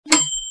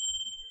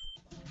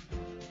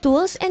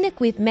Tools and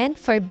equipment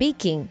for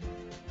baking.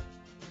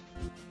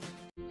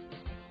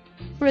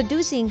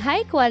 Producing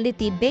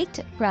high-quality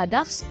baked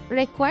products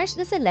requires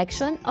the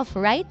selection of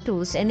right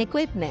tools and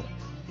equipment.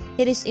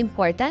 It is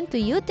important to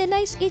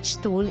utilize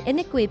each tool and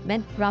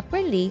equipment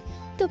properly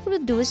to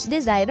produce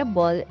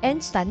desirable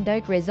and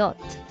standard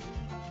results.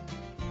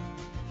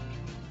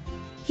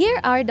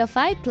 Here are the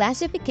 5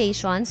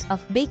 classifications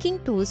of baking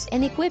tools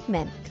and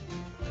equipment.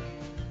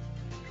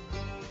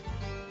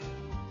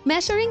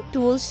 Measuring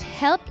tools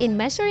help in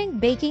measuring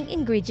baking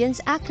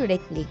ingredients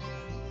accurately.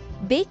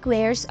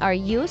 Bakewares are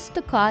used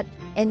to cut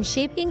and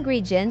shape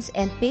ingredients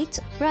and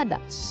baked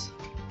products.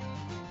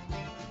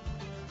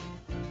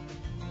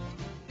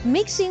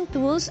 Mixing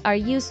tools are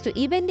used to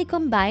evenly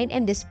combine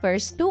and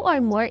disperse 2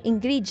 or more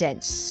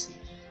ingredients.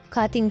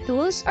 Cutting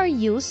tools are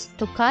used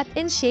to cut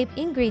and shape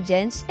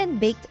ingredients and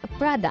baked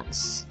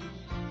products.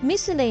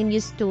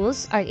 Miscellaneous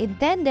tools are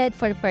intended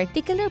for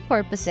particular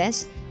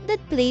purposes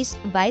that plays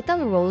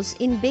vital roles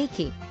in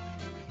baking.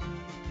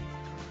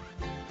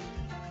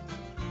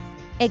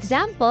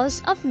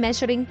 Examples of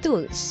measuring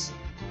tools.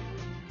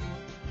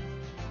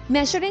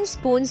 Measuring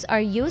spoons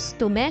are used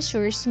to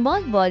measure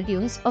small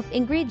volumes of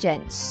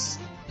ingredients.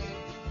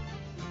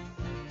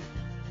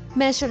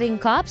 Measuring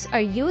cups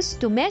are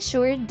used to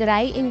measure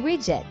dry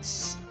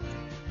ingredients.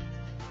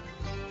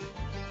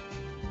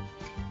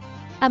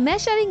 A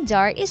measuring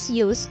jar is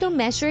used to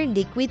measure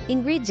liquid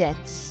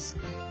ingredients.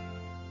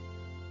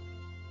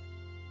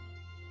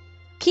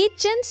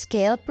 Kitchen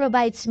scale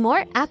provides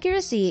more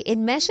accuracy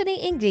in measuring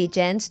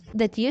ingredients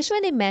that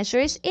usually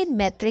measures in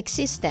metric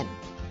system.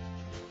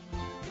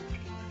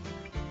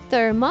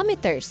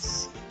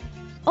 Thermometers.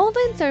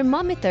 Oven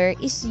thermometer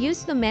is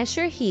used to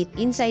measure heat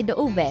inside the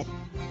oven.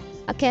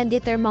 A candy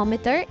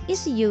thermometer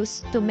is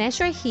used to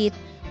measure heat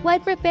while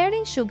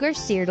preparing sugar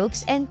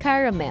syrups and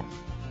caramel.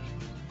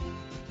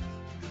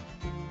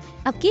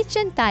 A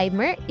kitchen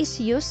timer is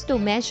used to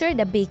measure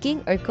the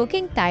baking or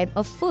cooking time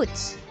of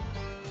foods.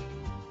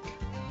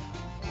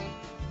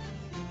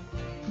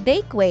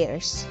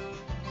 Bakewares.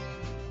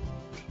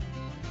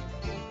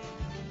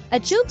 A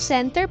tube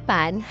center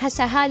pan has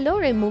a hollow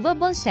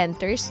removable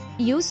centers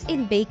used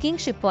in baking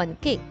chiffon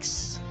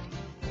cakes.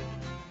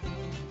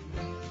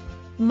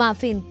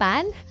 Muffin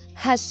pan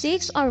has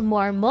 6 or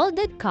more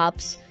molded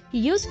cups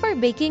used for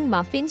baking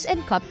muffins and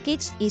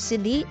cupcakes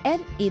easily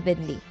and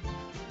evenly.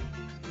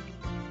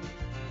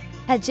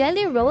 A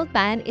jelly roll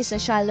pan is a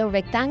shallow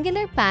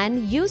rectangular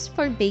pan used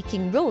for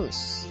baking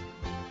rolls.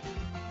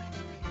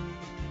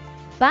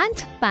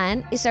 Bundt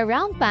pan is a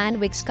round pan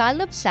with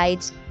scalloped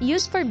sides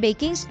used for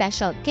baking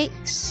special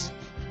cakes.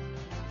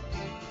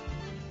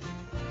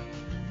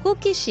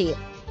 Cookie sheet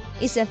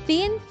is a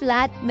thin,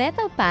 flat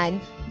metal pan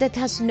that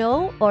has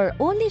no or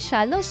only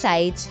shallow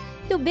sides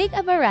to bake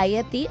a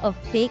variety of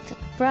baked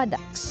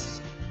products.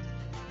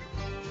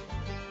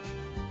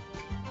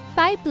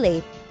 Pie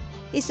plate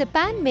is a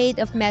pan made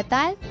of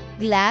metal,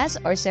 glass,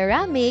 or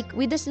ceramic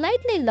with a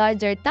slightly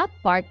larger top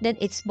part than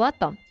its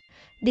bottom.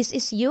 This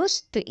is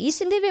used to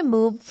easily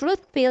remove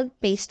fruit-filled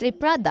pastry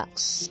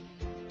products.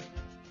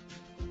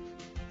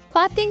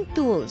 Cutting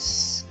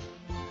tools.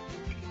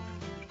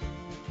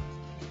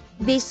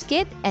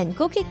 Biscuit and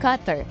cookie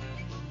cutter.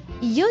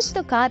 Used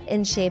to cut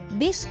and shape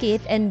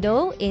biscuit and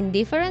dough in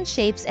different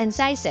shapes and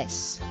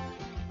sizes.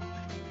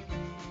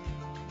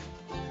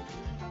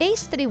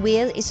 Pastry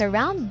wheel is a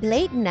round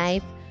blade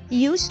knife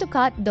used to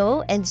cut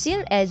dough and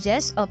seal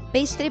edges of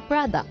pastry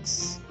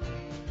products.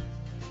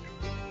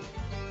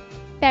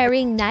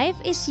 Paring knife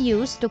is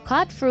used to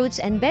cut fruits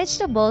and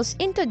vegetables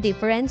into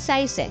different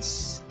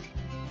sizes.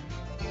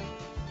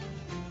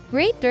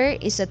 Grater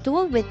is a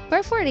tool with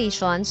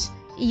perforations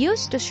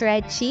used to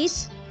shred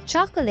cheese,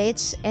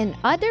 chocolates, and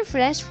other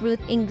fresh fruit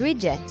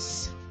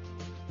ingredients.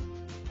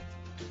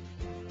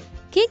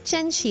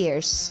 Kitchen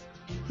shears,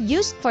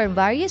 used for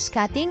various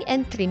cutting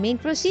and trimming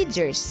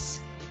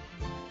procedures.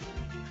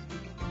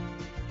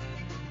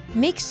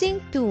 Mixing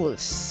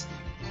tools.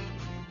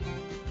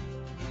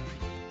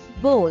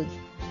 Bowl.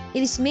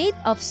 It is made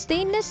of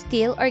stainless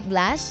steel or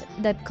glass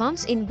that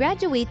comes in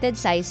graduated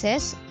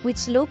sizes with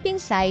sloping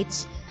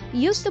sides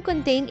used to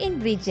contain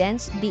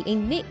ingredients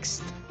being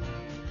mixed.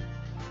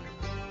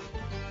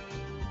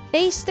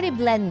 Pastry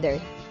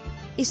blender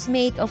is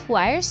made of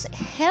wires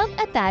held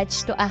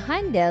attached to a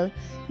handle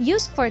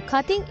used for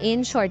cutting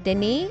in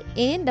shortening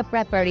in the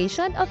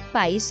preparation of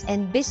pies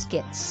and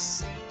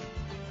biscuits.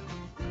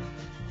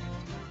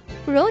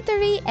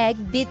 Rotary egg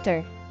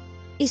beater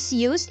is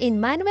used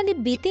in manually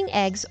beating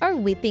eggs or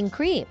whipping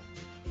cream.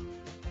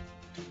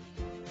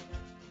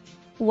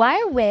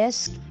 Wire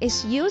whisk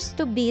is used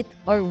to beat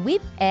or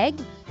whip egg,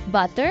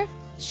 butter,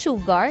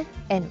 sugar,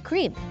 and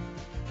cream.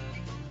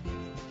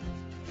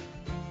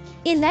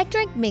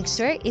 Electric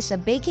mixer is a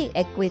baking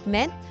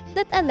equipment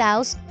that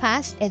allows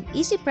fast and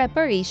easy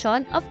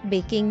preparation of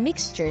baking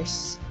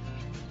mixtures.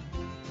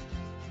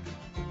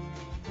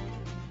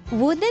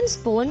 Wooden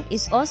spoon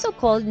is also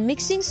called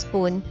mixing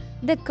spoon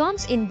that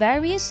comes in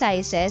various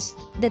sizes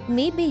that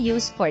may be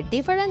used for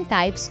different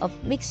types of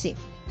mixing.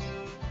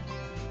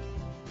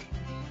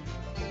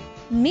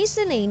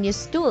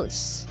 Miscellaneous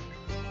tools.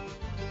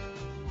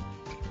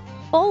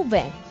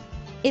 Oven.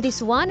 It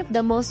is one of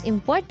the most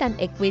important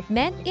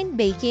equipment in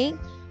baking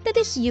that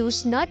is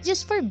used not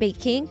just for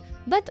baking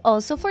but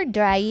also for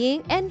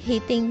drying and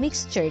heating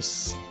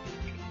mixtures.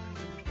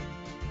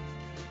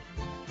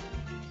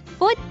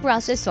 Food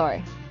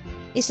processor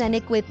is an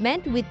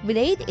equipment with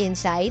blade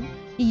inside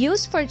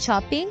used for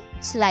chopping,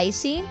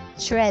 slicing,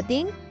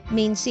 shredding,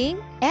 mincing,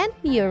 and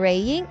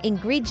pureeing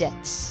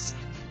ingredients.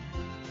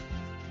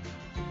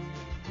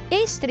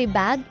 Pastry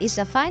bag is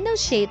a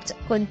funnel-shaped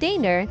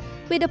container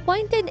with a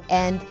pointed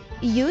end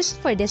used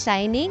for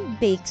designing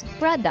baked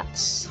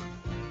products.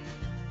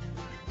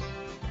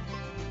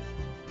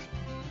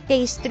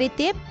 Pastry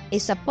tip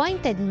is a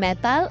pointed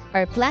metal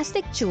or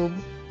plastic tube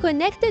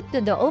connected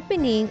to the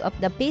opening of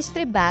the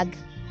pastry bag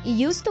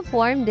used to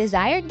form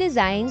desired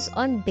designs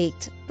on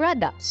baked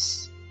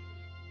products.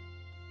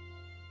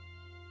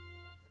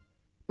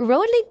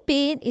 Rolling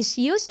pin is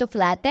used to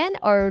flatten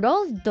or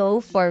roll dough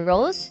for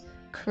rolls,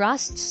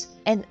 crusts,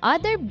 and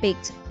other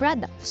baked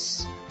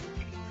products.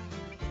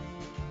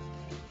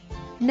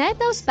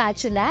 Metal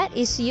spatula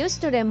is used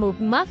to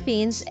remove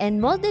muffins and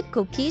molded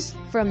cookies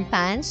from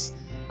pans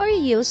or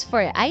used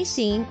for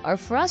icing or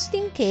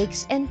frosting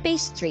cakes and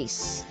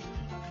pastries.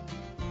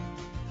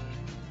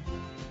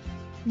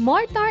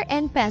 Mortar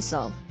and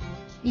pestle,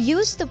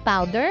 used to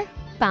powder,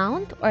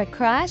 pound, or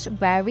crush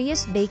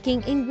various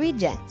baking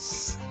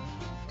ingredients.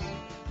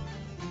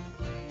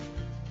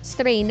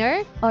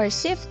 Strainer or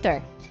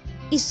sifter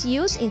is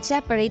used in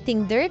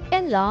separating dirt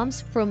and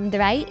lumps from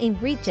dry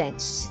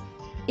ingredients.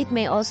 It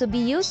may also be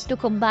used to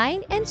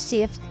combine and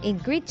sift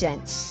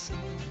ingredients.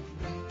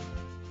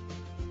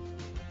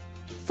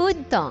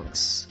 Food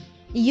tongs,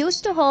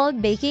 used to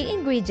hold baking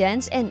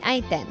ingredients and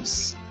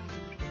items.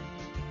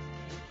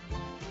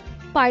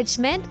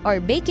 Parchment or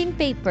baking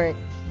paper,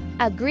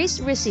 a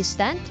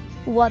grease-resistant,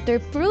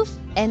 waterproof,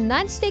 and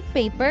non-stick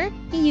paper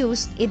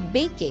used in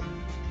baking.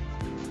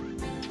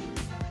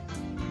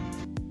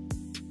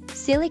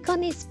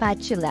 Silicone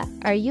spatula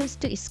are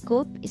used to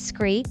scoop,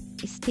 scrape,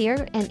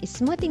 stir, and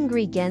smooth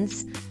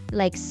ingredients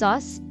like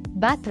sauce,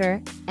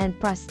 butter, and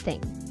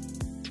frosting.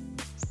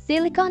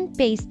 Silicone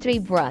pastry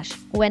brush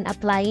when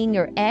applying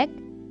your egg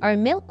or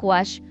milk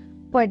wash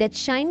for that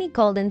shiny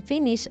golden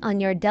finish on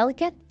your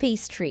delicate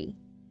pastry.